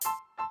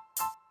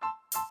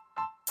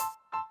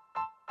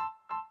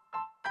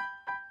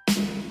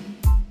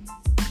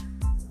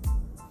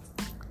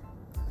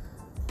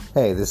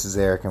Hey, this is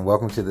Eric, and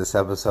welcome to this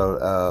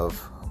episode of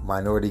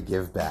Minority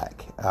Give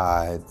Back.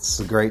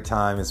 It's a great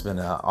time. It's been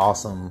an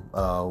awesome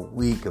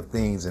week of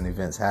things and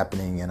events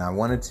happening, and I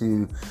wanted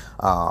to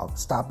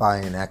stop by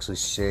and actually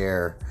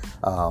share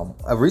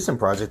a recent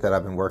project that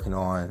I've been working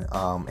on,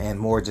 and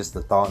more just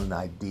the thought and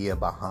idea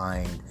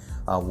behind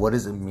what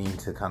does it mean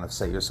to kind of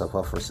set yourself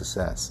up for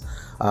success.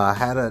 I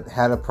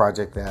had a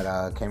project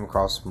that came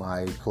across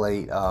my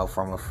plate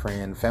from a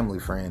family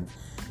friend,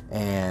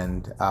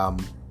 and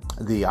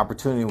the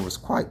opportunity was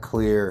quite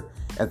clear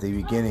at the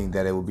beginning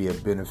that it would be a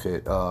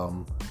benefit,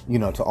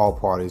 to all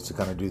parties to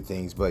kind of do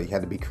things, but you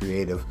had to be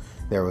creative.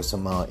 There was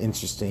some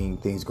interesting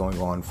things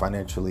going on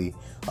financially,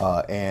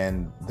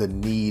 and the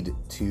need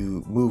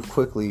to move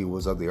quickly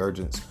was of the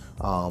urgence.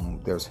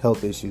 There's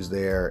health issues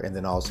there, and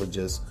then also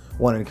just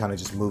wanting to kind of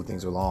just move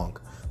things along.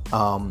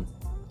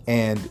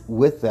 And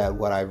with that,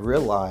 what I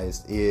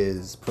realized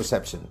is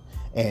perception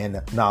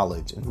and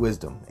knowledge and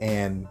wisdom.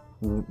 And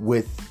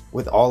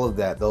with all of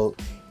that, though,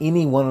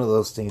 any one of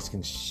those things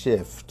can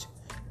shift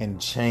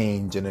and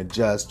change and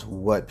adjust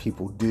what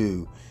people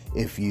do.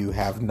 If you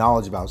have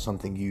knowledge about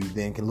something, you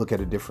then can look at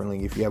it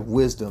differently. If you have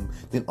wisdom,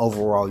 then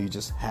overall you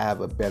just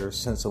have a better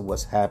sense of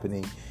what's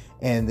happening.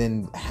 And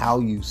then how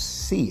you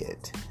see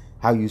it,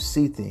 how you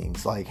see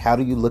things, like how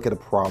do you look at a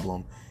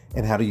problem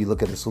and how do you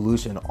look at a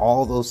solution?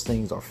 All those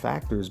things are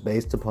factors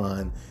based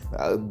upon,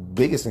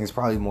 biggest thing is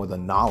probably more the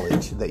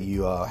knowledge that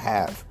you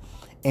have.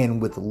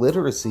 And with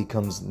literacy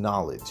comes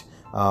knowledge.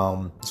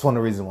 It's one of the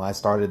reasons why I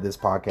started this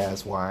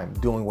podcast, why I'm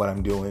doing what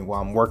I'm doing,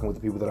 why I'm working with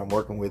the people that I'm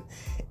working with.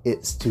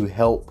 It's to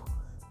help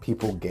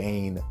people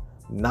gain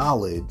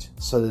knowledge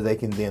so that they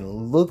can then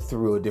look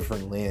through a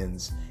different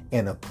lens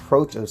and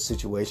approach a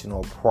situation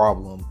or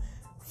problem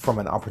from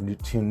an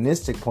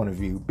opportunistic point of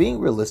view, being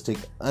realistic,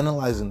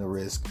 analyzing the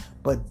risk,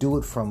 but do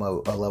it from a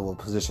level of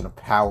position of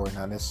power,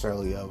 not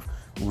necessarily of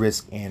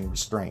risk and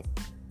restraint.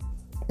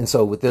 And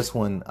so with this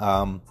one,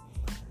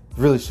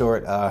 really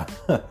short,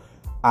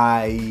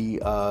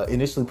 I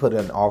initially put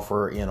an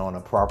offer in on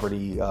a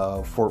property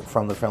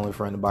from the family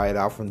friend to buy it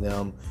out from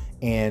them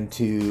and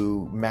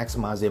to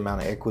maximize the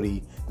amount of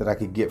equity that I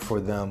could get for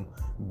them,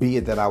 be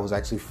it that I was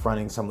actually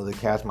fronting some of the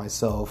cash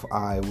myself.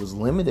 I was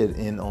limited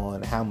in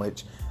on how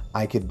much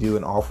I could do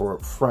an offer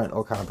up front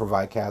or kind of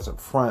provide cash up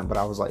front, but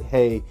I was like,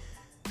 hey,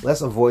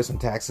 let's avoid some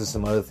taxes,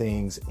 some other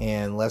things,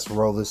 and let's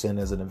roll this in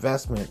as an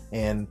investment.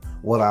 And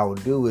what I will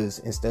do is,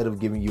 instead of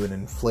giving you an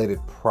inflated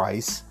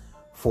price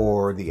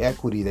for the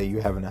equity that you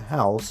have in a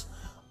house,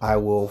 I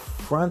will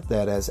front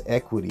that as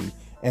equity,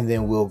 and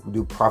then we'll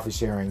do profit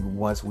sharing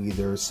once we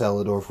either sell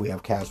it or if we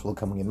have cash flow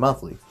coming in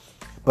monthly.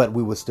 But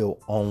we would still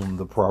own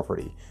the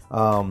property.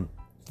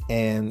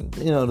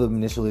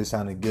 Initially it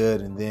sounded good,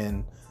 and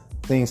then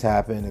things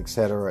happened,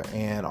 etc.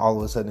 And all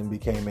of a sudden it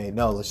became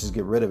no, let's just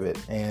get rid of it.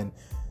 And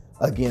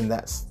again,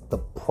 that's the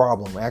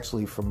problem.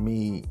 Actually, for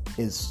me,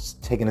 is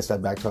taking a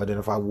step back to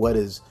identify what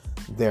is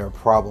their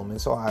problem. And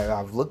so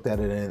I've looked at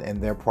it,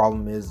 and their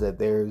problem is that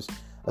there's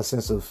a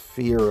sense of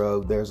fear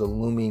of there's a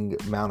looming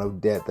amount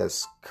of debt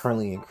that's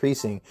currently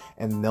increasing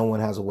and no one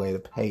has a way to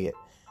pay it.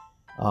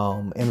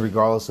 And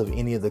regardless of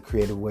any of the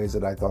creative ways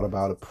that I thought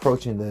about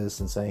approaching this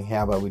and saying,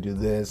 how about we do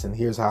this? And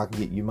here's how I can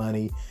get you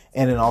money.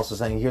 And then also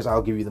saying, here's how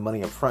I'll give you the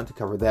money up front to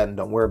cover that. And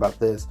don't worry about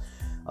this.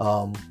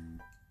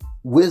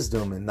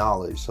 Wisdom and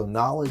knowledge. So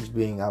knowledge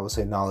being, I would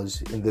say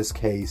knowledge in this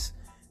case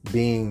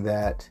being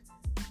that,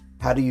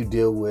 how do you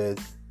deal with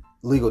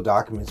legal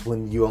documents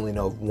when you only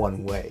know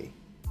one way?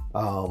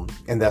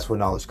 And that's where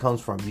knowledge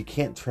comes from. You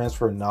can't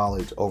transfer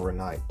knowledge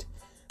overnight.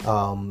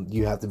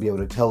 You have to be able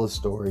to tell a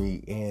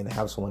story and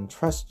have someone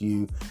trust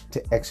you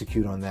to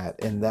execute on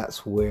that. And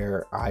that's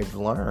where I've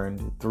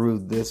learned through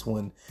this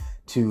one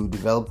to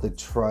develop the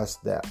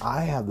trust that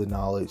I have the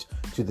knowledge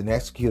to then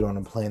execute on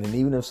a plan. And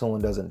even if someone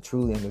doesn't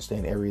truly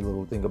understand every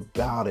little thing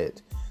about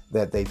it,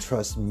 that they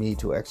trust me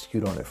to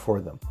execute on it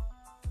for them.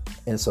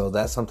 And so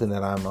that's something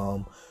that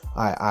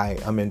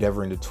I'm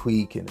endeavoring to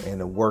tweak and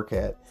to work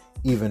at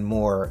even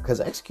more, because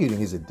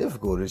executing isn't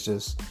difficult. It's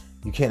just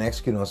you can't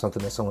execute on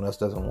something that someone else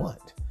doesn't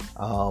want.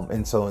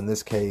 And so in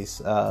this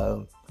case,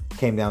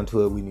 came down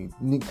to it,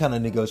 we kind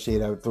of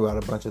negotiate out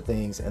throughout a bunch of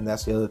things. And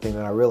that's the other thing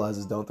that I realized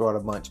is don't throw out a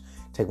bunch.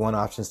 Take one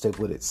option, stick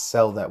with it,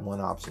 sell that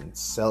one option,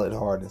 sell it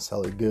hard and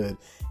sell it good,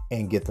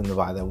 and get them to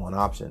buy that one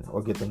option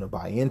or get them to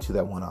buy into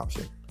that one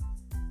option.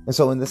 And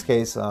so in this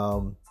case,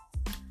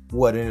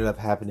 what ended up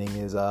happening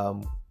is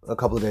a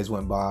couple of days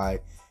went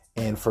by,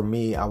 and for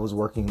me, I was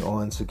working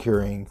on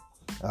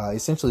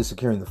essentially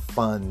securing the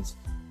funds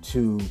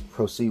to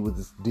proceed with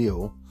this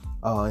deal.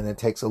 And it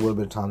takes a little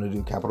bit of time to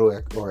do capital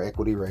or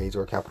equity raise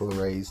or capital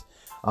raise.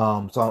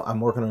 So I'm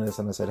working on this,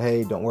 and I said,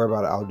 hey, don't worry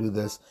about it. I'll do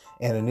this.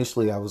 And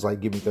initially I was like,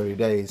 give me 30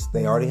 days.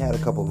 They already had a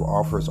couple of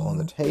offers on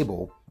the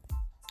table.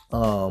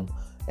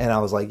 And I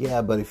was like,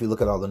 yeah, but if you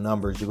look at all the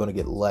numbers, you're going to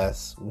get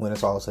less when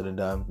it's all said and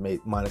done,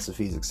 minus the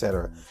fees,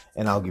 etc.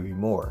 And I'll give you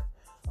more.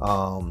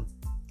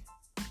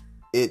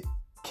 It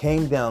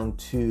came down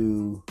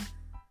to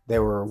they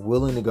were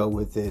willing to go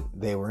with it.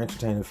 They were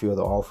entertaining a few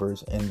other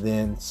offers. And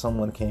then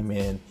someone came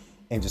in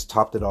and just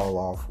topped it all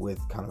off with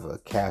kind of a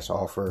cash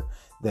offer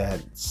that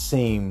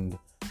seemed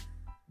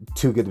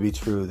too good to be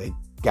true. They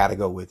got to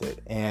go with it.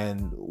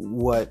 And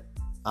what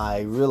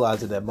I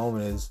realized at that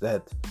moment is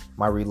that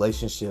my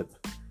relationship,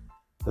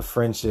 the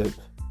friendship,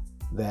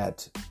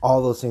 that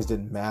all those things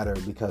didn't matter,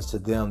 because to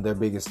them, their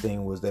biggest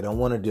thing was they don't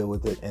want to deal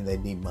with it and they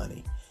need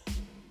money.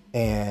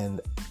 And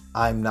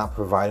I'm not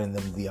providing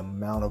them the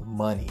amount of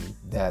money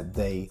that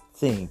they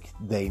think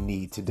they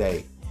need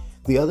today.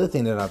 The other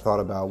thing that I thought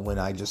about when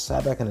I just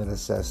sat back and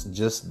assessed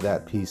just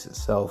that piece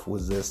itself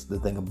was the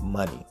thing of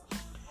money.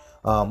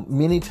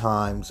 Many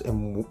times,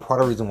 and part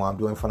of the reason why I'm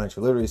doing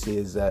financial literacy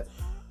is that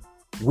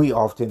we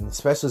often,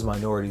 especially as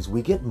minorities,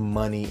 we get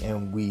money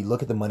and we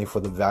look at the money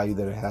for the value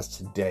that it has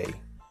today.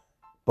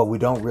 But we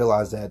don't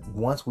realize that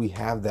once we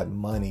have that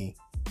money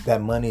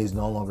is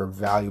no longer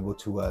valuable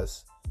to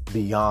us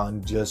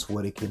beyond just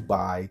what it can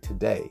buy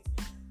today.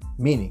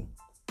 Meaning,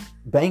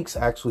 banks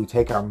actually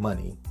take our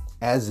money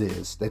as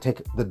is. They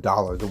take the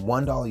dollar, the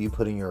 $1 you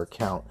put in your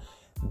account,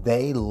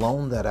 they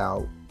loan that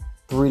out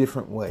 3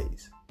 different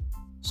ways.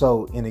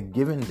 So in a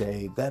given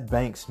day, that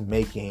bank's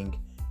making,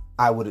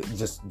 I would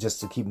just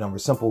to keep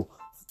numbers simple,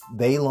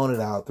 they loan it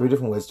out 3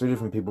 different ways, 3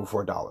 different people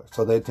for $1.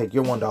 So they take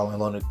your $1 and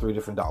loan it $3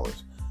 different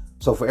dollars.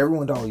 So for every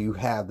 $1 you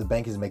have, the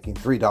bank is making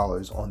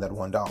 $3 on that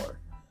 $1.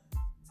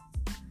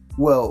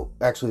 Well,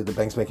 actually, the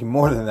bank's making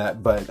more than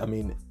that. But I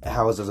mean,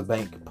 how does a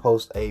bank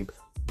post a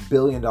 $1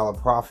 billion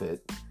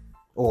profit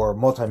or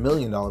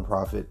multi-million-dollar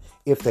profit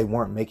if they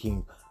weren't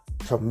making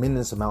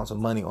tremendous amounts of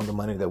money on the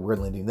money that we're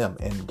lending them?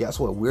 And guess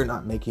what? We're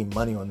not making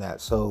money on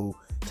that. So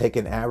take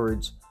an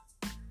average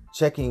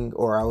checking,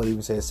 or I would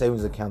even say a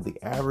savings account, the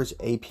average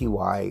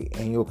APY,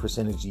 annual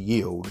percentage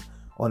yield,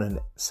 on a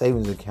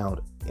savings account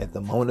at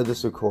the moment of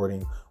this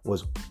recording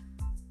was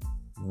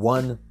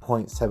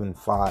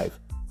 1.75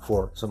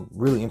 for some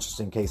really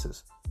interesting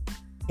cases.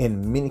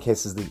 In many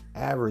cases, the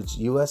average,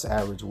 US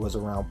average, was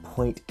around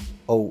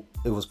 0.0,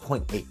 it was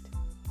 0.8.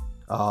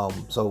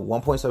 So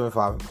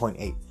 1.75 and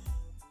 0.8.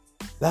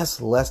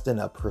 That's less than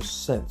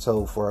 1%.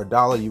 So for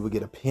 $1, you would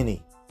get a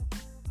penny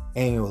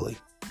annually.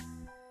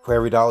 For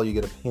every $1, you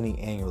get a penny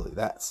annually.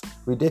 That's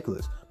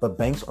ridiculous. But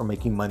banks are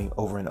making money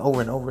over and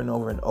over and over and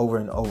over and over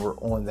and over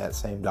on that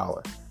same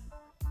dollar.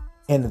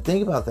 And the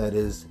thing about that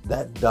is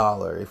that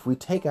dollar, if we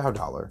take our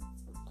dollar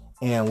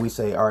and we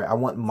say, all right, I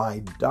want my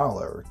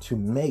dollar to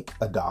make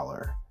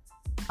 $1,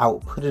 I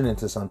would put it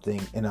into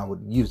something and I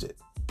would use it.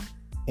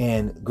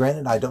 And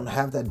granted, I don't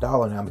have that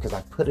dollar now because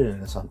I put it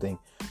into something,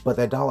 but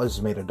that dollar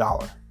has made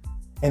 $1.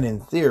 And in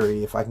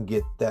theory, if I can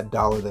get that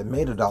dollar that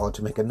made $1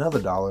 to make another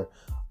 $1,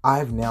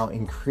 I've now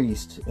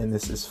increased, and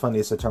this is funny,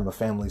 it's a term of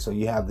family. So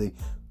you have the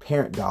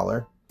parent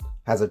dollar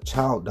has a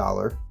child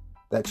dollar.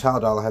 That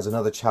child dollar has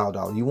another child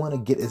dollar. You want to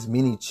get as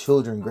many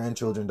children,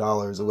 grandchildren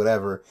dollars or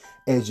whatever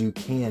as you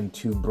can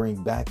to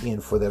bring back in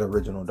for that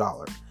original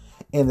dollar.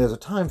 And there's a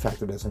time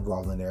factor that's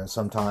involved in there.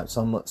 Sometimes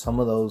some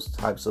of those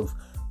types of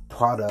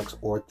products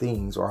or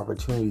things or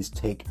opportunities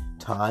take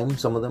time.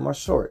 Some of them are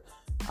short.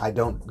 I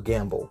don't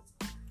gamble.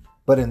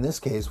 But in this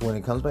case, when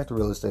it comes back to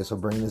real estate, so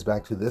bringing this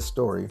back to this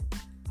story,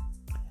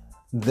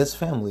 this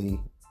family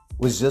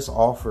was just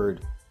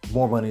offered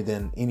more money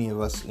than any of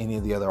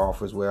the other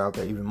offers were out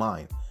there, even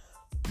mine.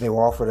 They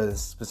were offered a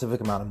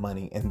specific amount of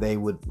money, and they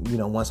would,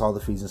 once all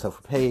the fees and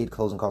stuff were paid,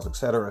 closing costs,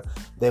 etc.,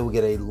 they would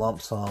get a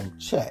lump sum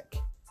check.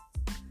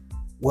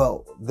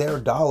 Well, their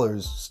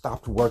dollars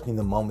stopped working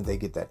the moment they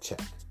get that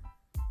check.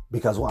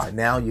 Because why?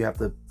 Now you have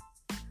to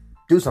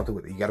do something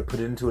with it. You got to put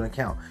it into an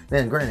account.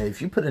 Then granted,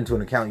 if you put it into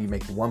an account, you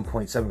make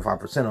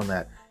 1.75% on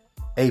that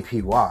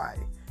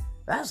APY.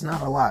 That's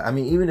not a lot. I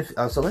mean, even if,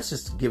 so let's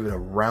just give it a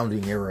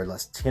rounding error,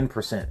 less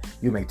 10%.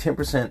 You make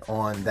 10%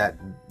 on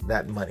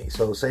that money.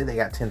 So say they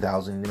got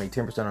 $10,000, you make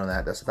 10% on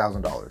that, that's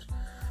 $1,000.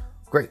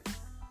 Great.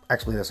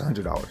 Actually, that's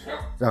 $100.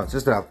 No, it's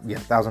just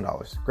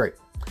 $1,000. Great.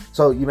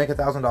 So you make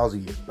 $1,000 a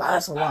year.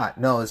 That's a lot.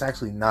 No, it's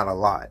actually not a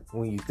lot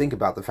when you think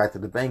about the fact that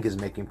the bank is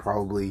making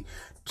probably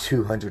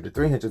 $200,000 to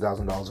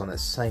 $300,000 on the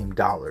same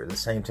dollar, the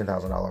same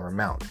 $10,000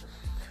 amount.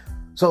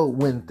 So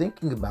when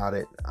thinking about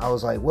it, I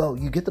was like, well,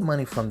 you get the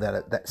money from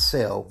that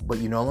sale, but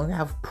you no longer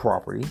have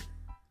property.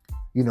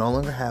 You no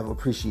longer have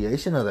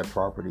appreciation of that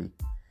property.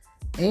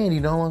 And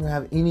you no longer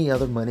have any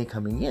other money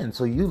coming in.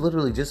 So you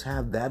literally just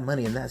have that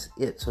money and that's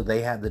it. So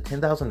they had the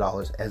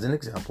 $10,000 as an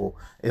example.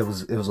 It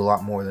was a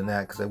lot more than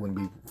that because they wouldn't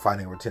be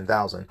fighting over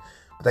 $10,000.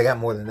 But they got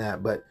more than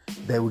that. But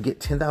they would get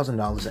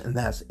 $10,000 and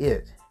that's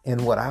it.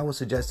 And what I was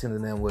suggesting to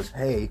them was,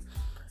 hey,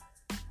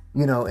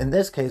 in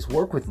this case,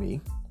 work with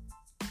me.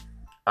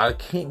 I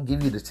can't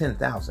give you the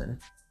 $10,000,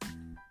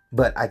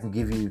 but I can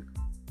give you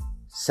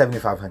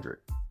 $7,500.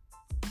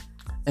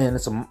 And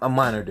it's a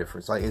minor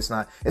difference. Like it's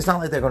not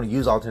like they're going to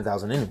use all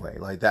 $10,000 anyway.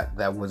 Like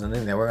that wasn't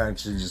in there. We're going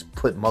to just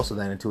put most of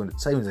that into a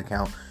savings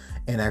account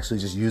and actually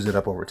just use it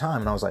up over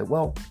time. And I was like,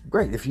 well,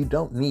 great. If you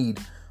don't need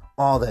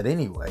all that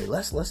anyway,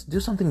 let's do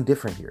something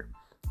different here.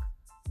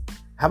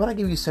 How about I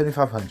give you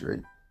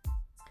 $7,500,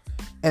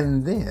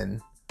 and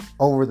then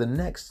over the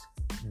next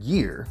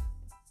year,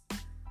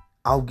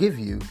 I'll give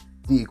you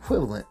the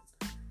equivalent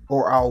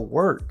or I'll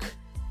work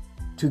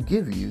to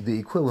give you the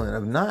equivalent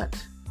of not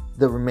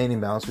the remaining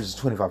balance, which is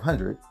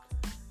 $2,500,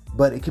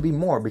 but it could be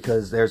more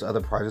because there's other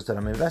projects that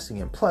I'm investing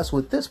in. Plus,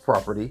 with this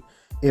property,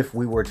 if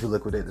we were to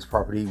liquidate this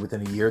property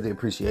within a year, the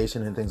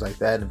appreciation and things like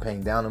that, and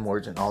paying down the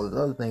mortgage and all of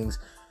the other things,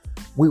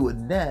 we would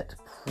net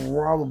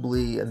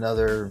probably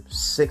another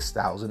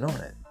 $6,000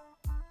 on it.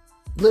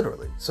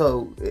 Literally.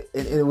 So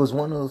it was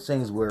one of those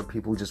things where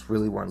people just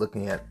really weren't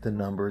looking at the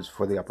numbers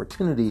for the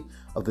opportunity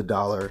of the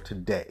dollar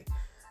today.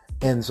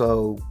 And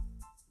so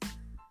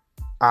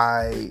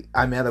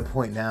I'm at a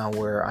point now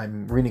where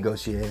I'm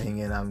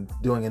renegotiating and I'm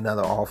doing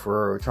another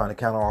offer or trying to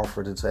counter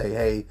offer to say,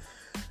 hey,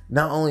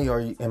 not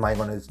only am I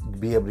going to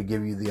be able to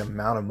give you the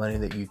amount of money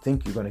that you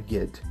think you're going to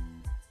get,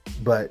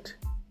 but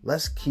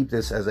let's keep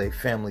this as a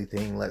family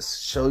thing.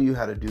 Let's show you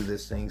how to do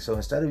this thing. So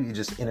instead of you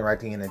just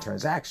interacting in a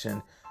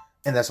transaction,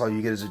 and that's all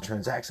you get is a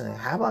transaction,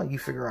 how about you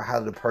figure out how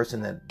the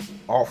person that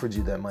offered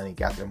you that money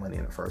got their money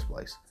in the first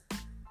place?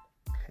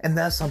 And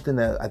that's something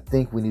that I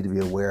think we need to be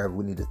aware of.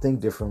 We need to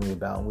think differently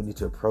about. We need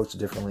to approach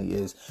differently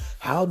is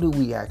how do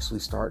we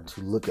actually start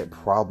to look at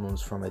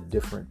problems from a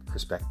different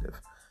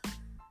perspective?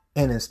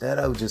 And instead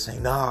of just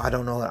saying, no, I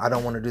don't know, I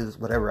don't want to do this,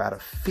 whatever, out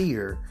of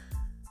fear.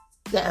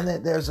 Yeah,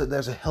 and there's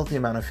a healthy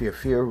amount of fear.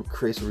 Fear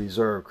creates a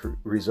reserve.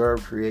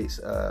 Reserve creates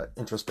an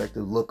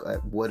introspective look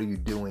at what are you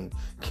doing?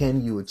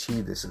 Can you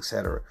achieve this,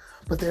 etc.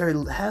 But there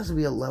has to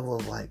be a level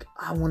of like,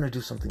 I want to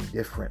do something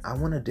different. I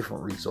want a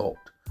different result.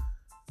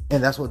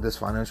 And that's what this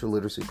financial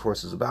literacy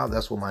course is about.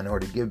 That's what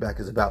Minority Give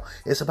Back is about.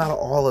 It's about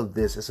all of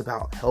this. It's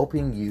about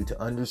helping you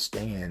to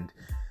understand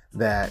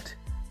that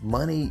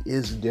money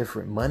is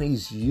different.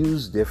 Money's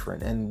used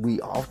different. And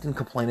we often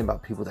complain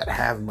about people that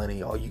have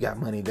money. Oh, you got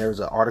money. There's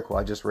an article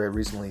I just read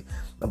recently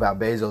about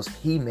Bezos.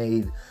 He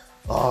made,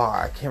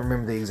 I can't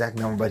remember the exact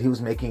number, but he was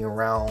making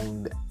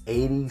around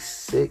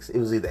 86. It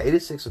was either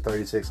 86 or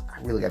 36.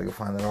 I really got to go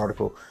find that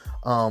article.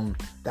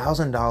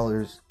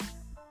 $1,000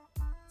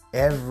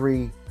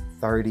 every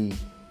 30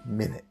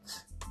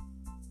 minutes.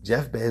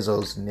 Jeff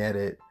Bezos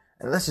netted,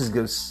 and let's just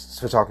go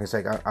for talking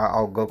sake,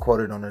 I'll go quote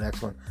it on the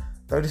next one,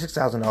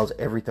 $36,000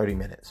 every 30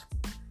 minutes.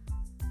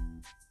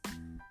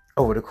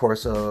 Over the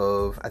course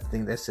of, I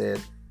think they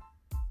said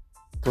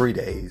 3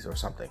 days or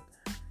something.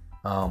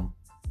 How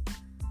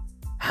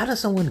does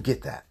someone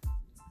get that?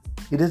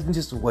 He doesn't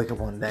just wake up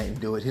one day and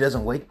do it. He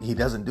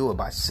doesn't do it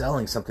by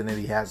selling something that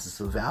he has that's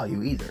of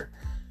value either.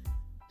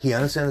 He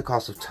understands the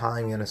cost of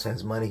time. He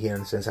understands money. He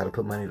understands how to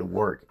put money to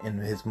work. And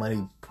his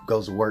money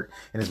goes to work.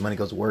 And his money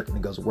goes to work. And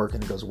it goes to work.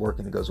 And it goes to work.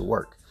 And it goes to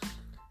work.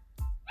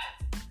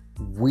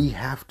 We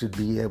have to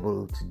be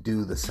able to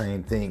do the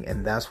same thing.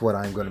 And that's what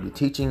I'm going to be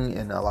teaching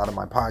in a lot of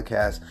my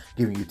podcasts,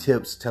 giving you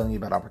tips, telling you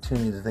about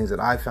opportunities and things that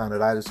I found,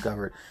 that I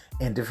discovered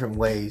in different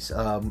ways.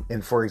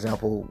 And for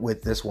example,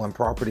 with this one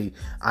property,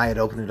 I had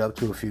opened it up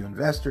to a few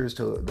investors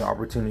to the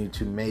opportunity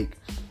to make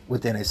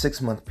within a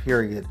 6-month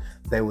period,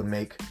 they would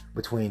make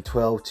between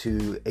 12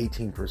 to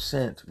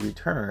 18%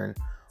 return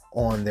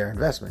on their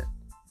investment.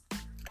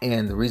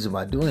 And the reason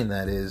by doing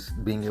that is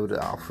being able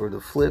to offer the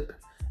flip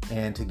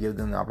and to give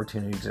them the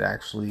opportunity to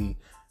actually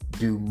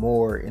do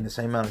more in the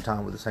same amount of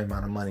time with the same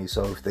amount of money.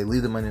 So if they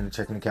leave the money in the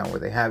checking account where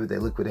they have it, they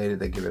liquidate it,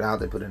 they give it out,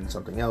 they put it in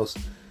something else.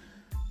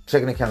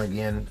 Checking account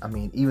again, I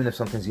mean, even if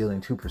something's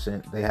yielding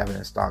 2%, they have it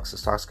in stocks. The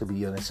stocks could be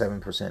yielding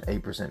 7%,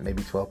 8%,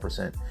 maybe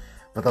 12%.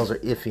 But those are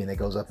iffy and it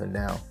goes up and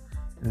down.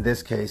 In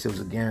this case, it was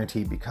a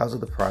guarantee because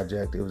of the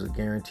project. It was a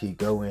guarantee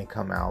go in,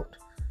 come out.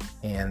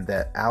 And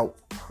that out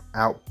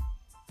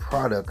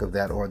product of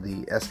that, or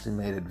the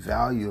estimated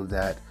value of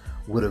that,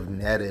 would have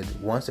netted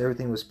once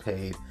everything was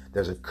paid.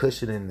 There's a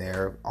cushion in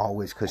there,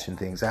 always cushion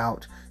things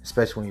out,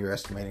 especially when you're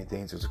estimating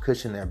things. There's a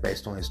cushion there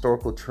based on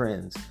historical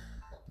trends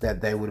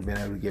that they would have been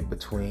able to get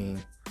between,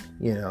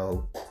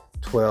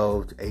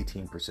 12 to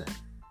 18%,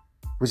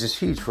 which is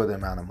huge for the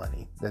amount of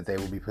money that they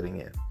will be putting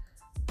in.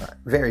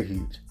 Very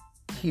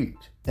huge.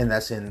 And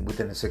that's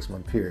within a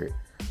 6-month period.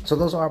 So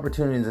those are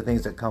opportunities and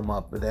things that come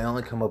up, but they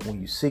only come up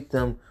when you seek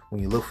them,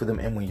 when you look for them,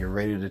 and when you're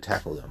ready to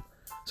tackle them.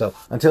 So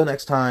until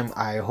next time,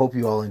 I hope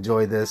you all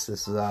enjoyed this.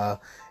 It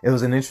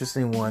was an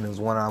interesting one. It was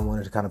one I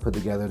wanted to kind of put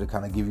together to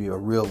kind of give you a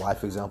real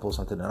life example of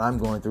something that I'm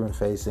going through and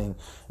facing,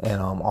 and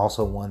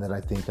also one that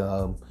I think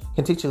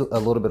can teach you a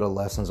little bit of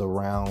lessons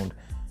around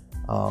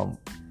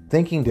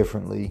thinking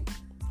differently,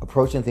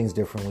 approaching things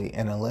differently,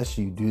 and unless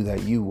you do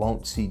that, you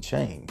won't see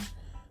change.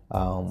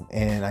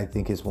 And I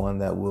think it's one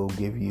that will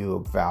give you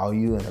a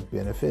value and a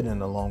benefit in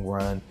the long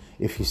run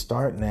if you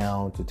start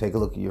now to take a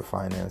look at your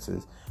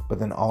finances, but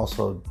then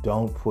also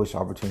don't push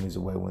opportunities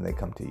away when they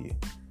come to you.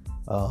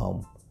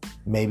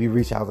 Maybe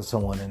reach out to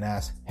someone and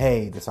ask,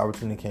 hey, this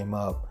opportunity came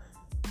up.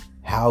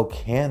 How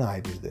can I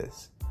do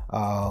this?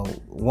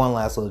 One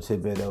last little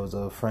tidbit. There was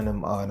a friend of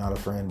not a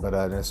friend, but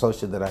an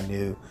associate that I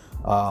knew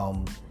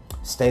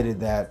stated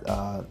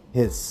that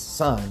his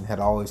son had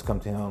always come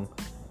to him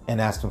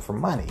and asked him for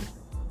money.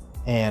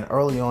 And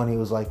early on, he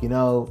was like,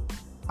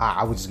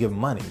 I would just give him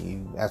money.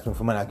 He asked me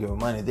for money, I'd give him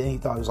money. Then he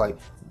thought, he was like,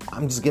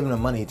 I'm just giving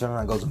him money. He turns around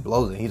and goes and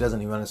blows it. He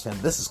doesn't even understand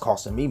this is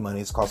costing me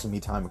money. It's costing me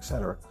time,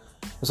 etc.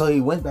 And so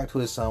he went back to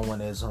his son when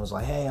his son was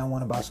like, hey, I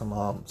want to buy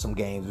some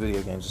games,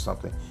 video games or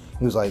something.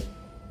 He was like,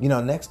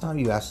 next time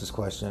you ask this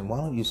question, why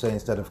don't you say,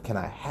 instead of can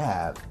I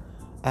have,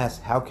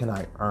 ask how can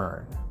I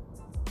earn?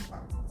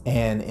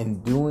 And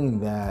in doing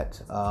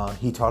that,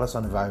 he taught us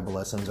on a valuable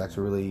lesson. It was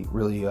actually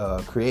really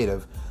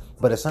creative.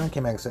 But his son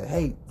came back and said,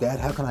 hey, Dad,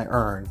 how can I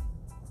earn,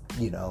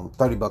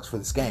 $30 for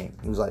this game?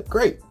 He was like,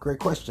 great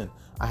question.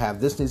 I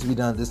have this needs to be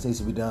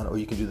done, or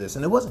you can do this.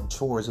 And it wasn't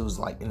chores. It was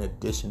like in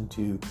addition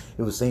to,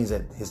 it was things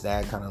that his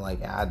dad kind of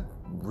like, I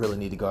really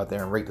need to go out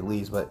there and rake the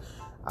leaves, but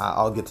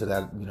I'll get to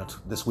that,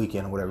 this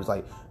weekend or whatever. It's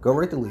like, go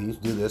rake the leaves,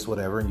 do this,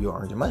 whatever, and you'll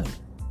earn your money.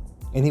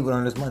 And he would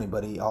earn his money,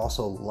 but he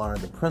also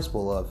learned the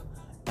principle of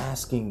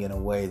asking in a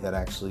way that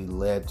actually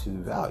led to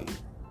value.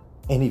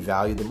 And he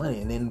valued the money.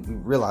 And then we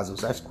realized it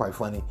was actually quite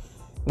funny.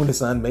 When his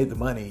son made the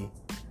money,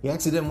 he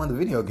actually didn't want the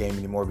video game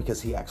anymore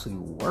because he actually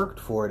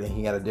worked for it and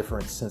he had a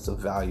different sense of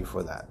value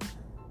for that.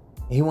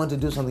 He wanted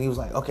to do something. He was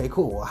like, okay,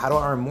 cool. Well, how do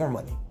I earn more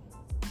money?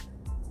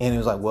 And he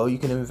was like, well, you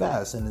can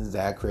invest. And his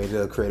dad created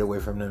a way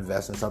for him to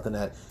invest in something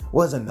that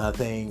wasn't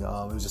nothing. It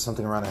was just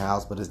something around the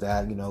house. But his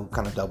dad,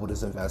 kind of doubled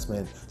his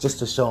investment just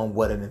to show him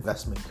what an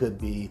investment could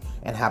be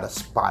and how to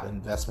spot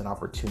investment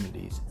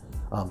opportunities.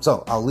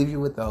 So I'll leave you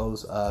with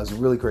those. It's a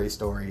really great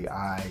story.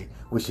 I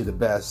wish you the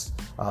best.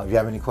 If you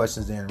have any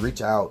questions, then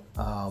reach out.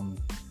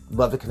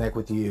 Love to connect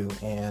with you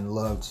and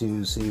love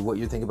to see what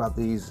you think about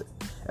these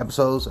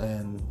episodes.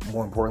 And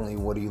more importantly,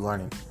 what are you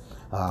learning?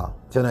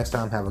 Till next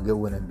time, have a good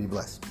one and be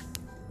blessed.